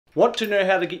Want to know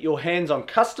how to get your hands on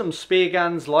custom spear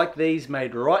guns like these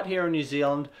made right here in New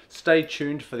Zealand? Stay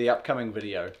tuned for the upcoming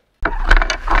video.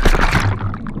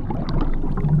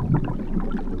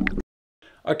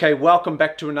 Okay, welcome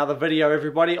back to another video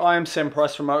everybody. I am Sam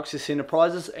Price from OXS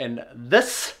Enterprises, and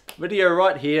this video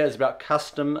right here is about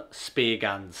custom spear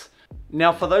guns.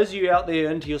 Now for those of you out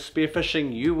there into your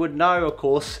spearfishing, you would know of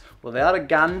course, without a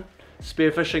gun,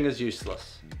 spearfishing is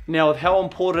useless. Now with how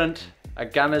important a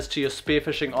gun is to your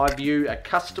spearfishing, I view a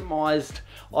customized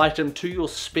item to your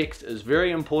specs is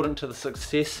very important to the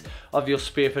success of your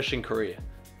spearfishing career.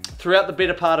 Throughout the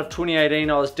better part of 2018,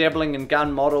 I was dabbling in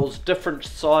gun models, different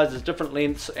sizes, different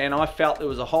lengths, and I felt there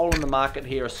was a hole in the market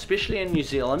here, especially in New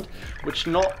Zealand, which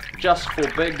not just for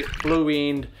big blue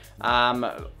end,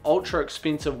 ultra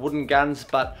expensive wooden guns,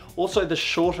 but also the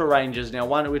shorter ranges. Now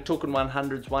we're talking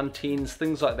 100s, 110s,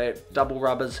 things like that, double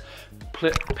rubbers,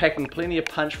 packing plenty of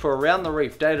punch for around the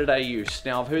reef, day-to-day use.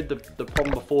 Now I've heard the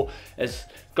problem before is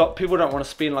people don't want to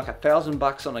spend like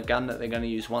 $1,000 on a gun that they're going to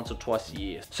use once or twice a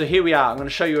year. So here we are, I'm going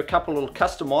to show you a couple little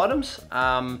custom items,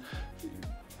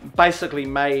 basically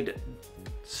made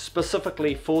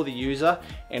specifically for the user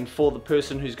and for the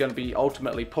person who's going to be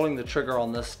ultimately pulling the trigger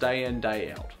on this day in,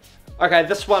 day out. Okay,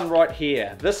 this one right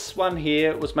here. This one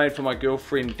here was made for my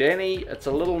girlfriend Danny. It's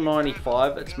a little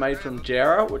 95. It's made from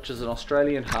Jarrah, which is an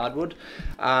Australian hardwood.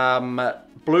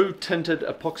 Blue tinted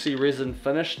epoxy resin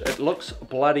finished. It looks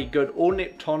bloody good. All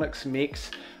Neptonics mechs.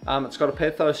 It's got a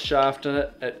pathos shaft in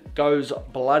it. It goes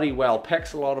bloody well.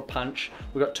 Packs a lot of punch.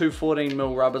 We've got two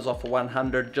 14mm rubbers off a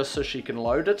 100 just so she can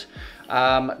load it.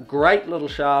 Great little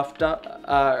shaft.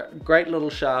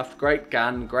 Great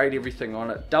gun. Great everything on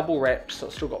it. Double wrapped, so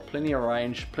it's still got plenty of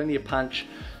range, plenty of punch.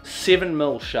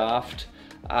 7mm shaft.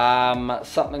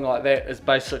 Something like that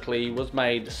was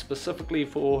made specifically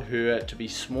for her to be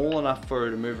small enough for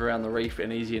her to move around the reef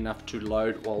and easy enough to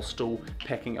load while still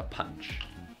packing a punch.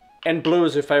 And blue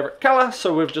is her favorite color,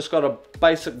 so we've just got a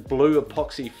basic blue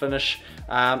epoxy finish.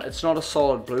 It's not a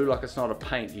solid blue, like it's not a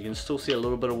paint. You can still see a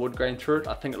little bit of wood grain through it.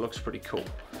 I think it looks pretty cool.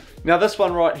 Now this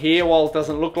one right here, while it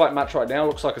doesn't look like much right now, it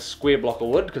looks like a square block of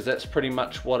wood because that's pretty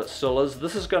much what it still is.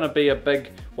 This is going to be a big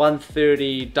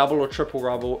 130 double or triple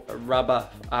rubber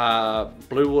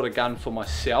blue water gun for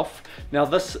myself. Now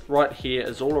this right here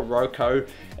is all a Roco,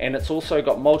 and it's also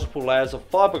got multiple layers of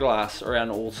fiberglass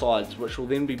around all sides, which will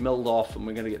then be milled off, and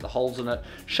we're going to get the holes in it,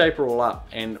 shape it all up,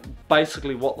 and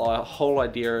basically what the whole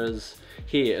idea is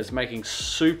here is making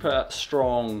super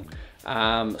strong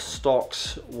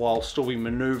stocks while still be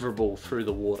maneuverable through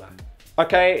the water.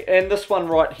 Okay, and this one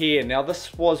right here, now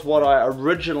this was what I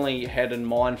originally had in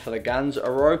mind for the guns. A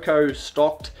Roco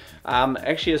stocked,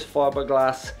 actually has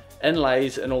fiberglass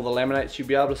inlays in all the laminates. You'll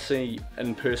be able to see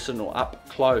in person or up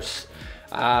close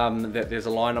that there's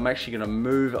a line. I'm actually going to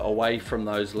move away from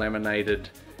those laminated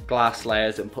glass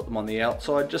layers and put them on the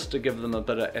outside just to give them a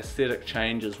bit of aesthetic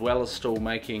change, as well as still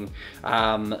making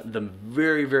them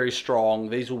very, very strong.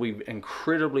 These will be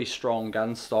incredibly strong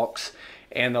gun stocks,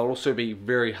 and they'll also be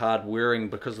very hard wearing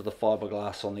because of the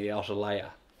fiberglass on the outer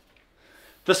layer.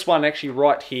 This one actually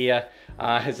right here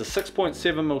has a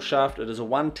 6.7mm shaft. It is a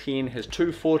 110, has two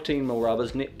 14mm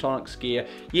rubbers, Neptonics gear,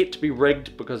 yet to be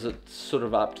rigged because it's sort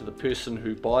of up to the person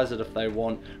who buys it if they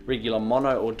want regular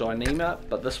mono or Dyneema.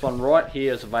 But this one right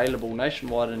here is available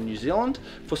nationwide in New Zealand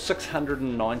for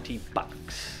 $690.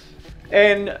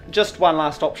 And just one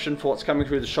last option for what's coming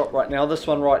through the shop right now. This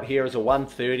one right here is a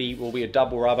 130, will be a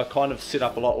double rubber, kind of set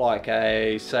up a lot like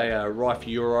say a Rife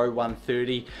Euro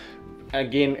 130.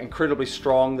 Again, incredibly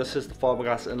strong. This is the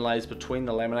fiberglass inlays between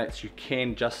the laminates. You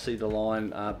can just see the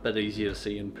line, a bit easier to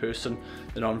see in person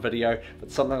than on video, but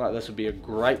something like this would be a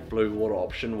great blue water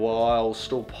option while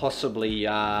still possibly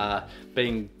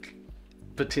being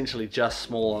potentially just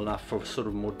small enough for sort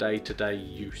of more day-to-day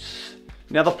use.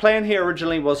 Now the plan here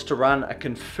originally was to run a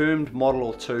confirmed model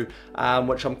or two,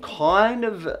 which I'm kind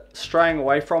of straying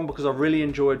away from because I really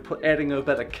enjoyed adding a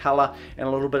bit of colour and a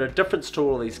little bit of difference to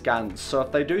all of these guns. So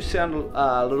if they do sound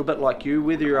a little bit like you,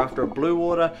 whether you're after a blue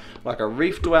water, like a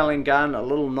reef dwelling gun, a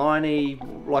little 90,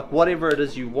 like whatever it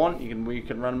is you want, you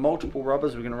can run multiple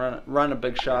rubbers, we can run a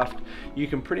big shaft, you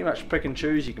can pretty much pick and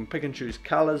choose. You can pick and choose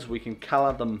colours, we can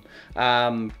colour them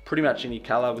pretty much any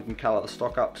colour. We can colour the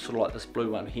stock up sort of like this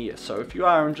blue one here. So if you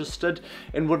are interested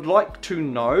and would like to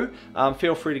know,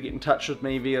 feel free to get in touch with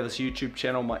me via this YouTube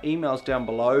channel. My email's down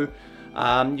below.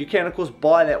 You can of course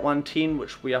buy that 110,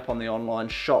 which will be up on the online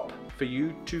shop for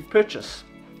you to purchase.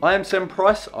 I am Sam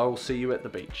Price. I will see you at the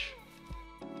beach.